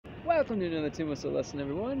Welcome to another Tune Whistle lesson,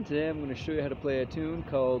 everyone. Today I'm going to show you how to play a tune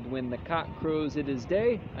called When the Cock Crows It Is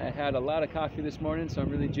Day. I had a lot of coffee this morning, so I'm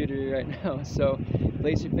really jittery right now. So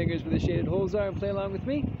place your fingers where the shaded holes are and play along with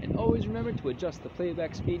me. And always remember to adjust the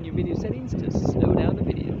playback speed in your video settings to slow down the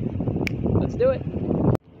video. Let's do it!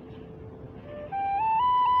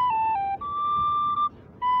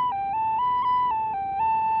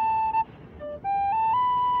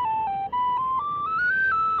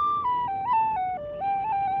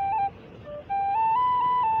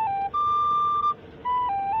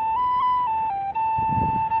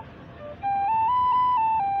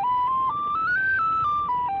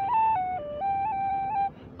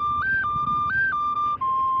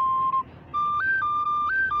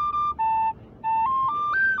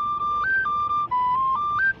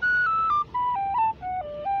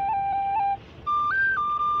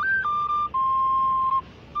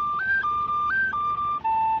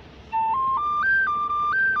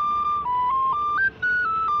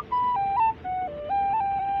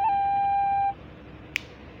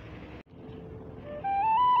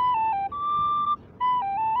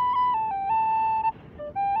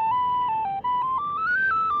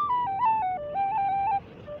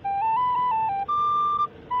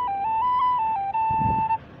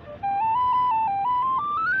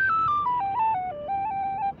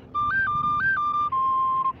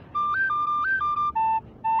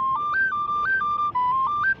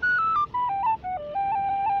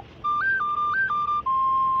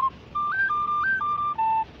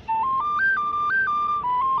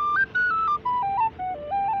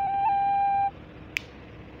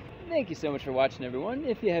 Thank you so much for watching, everyone.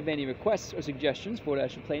 If you have any requests or suggestions for what I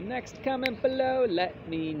should play next, comment below, let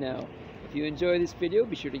me know. If you enjoy this video,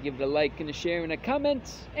 be sure to give it a like and a share and a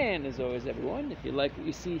comment. And as always, everyone, if you like what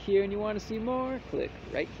you see here and you want to see more, click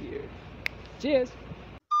right here. Cheers!